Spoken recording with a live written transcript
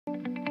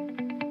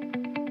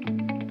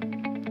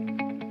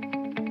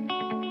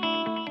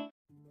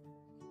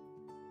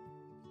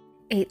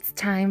It's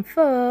time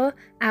for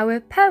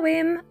our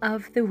poem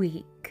of the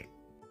week.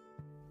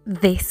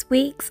 This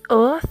week's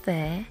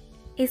author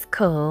is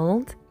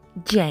called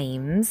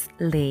James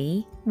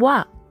Lee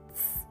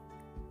Watts,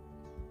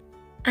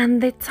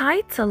 and the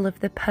title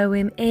of the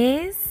poem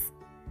is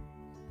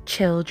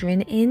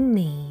Children in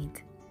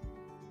Need.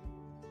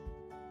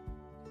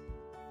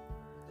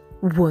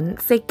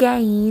 Once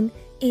again,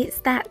 it's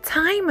that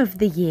time of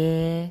the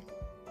year.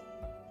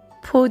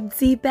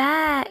 Pudsey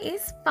Bear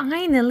is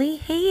finally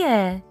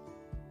here.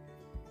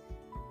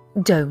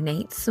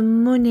 Donate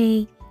some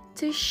money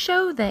to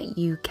show that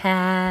you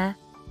care.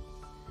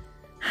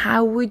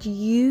 How would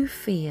you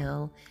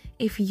feel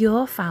if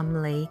your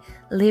family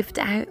lived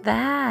out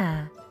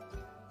there?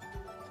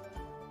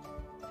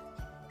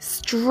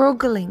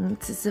 Struggling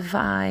to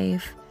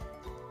survive,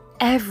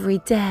 every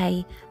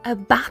day a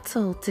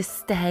battle to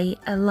stay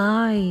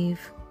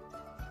alive.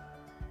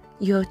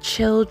 Your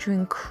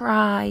children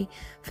cry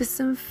for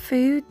some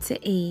food to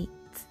eat.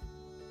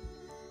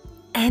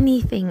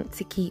 Anything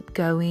to keep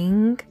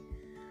going,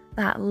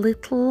 that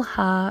little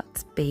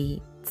heart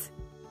beat.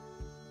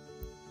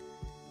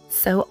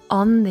 So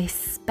on this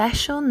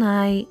special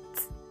night,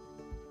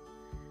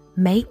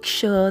 make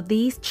sure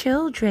these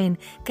children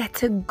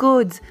get a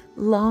good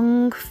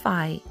long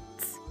fight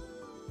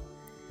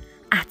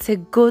at a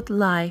good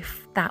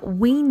life that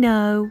we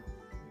know.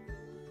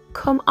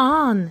 Come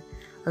on,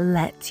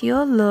 let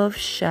your love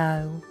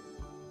show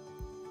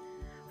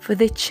for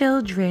the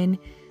children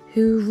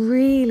who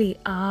really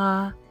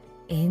are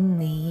in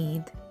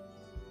need.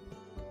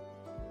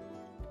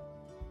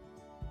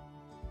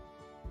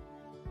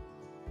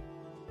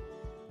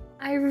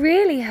 I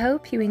really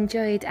hope you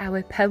enjoyed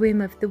our poem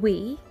of the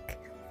week.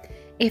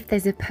 If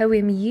there's a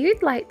poem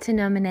you'd like to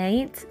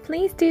nominate,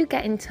 please do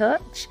get in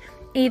touch,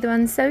 either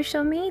on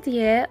social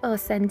media or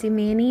sending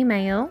me an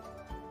email.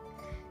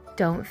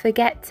 Don't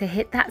forget to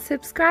hit that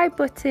subscribe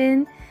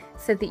button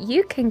so that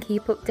you can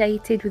keep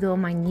updated with all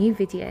my new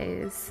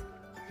videos.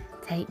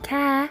 Take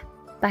care.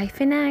 Bye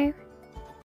for now.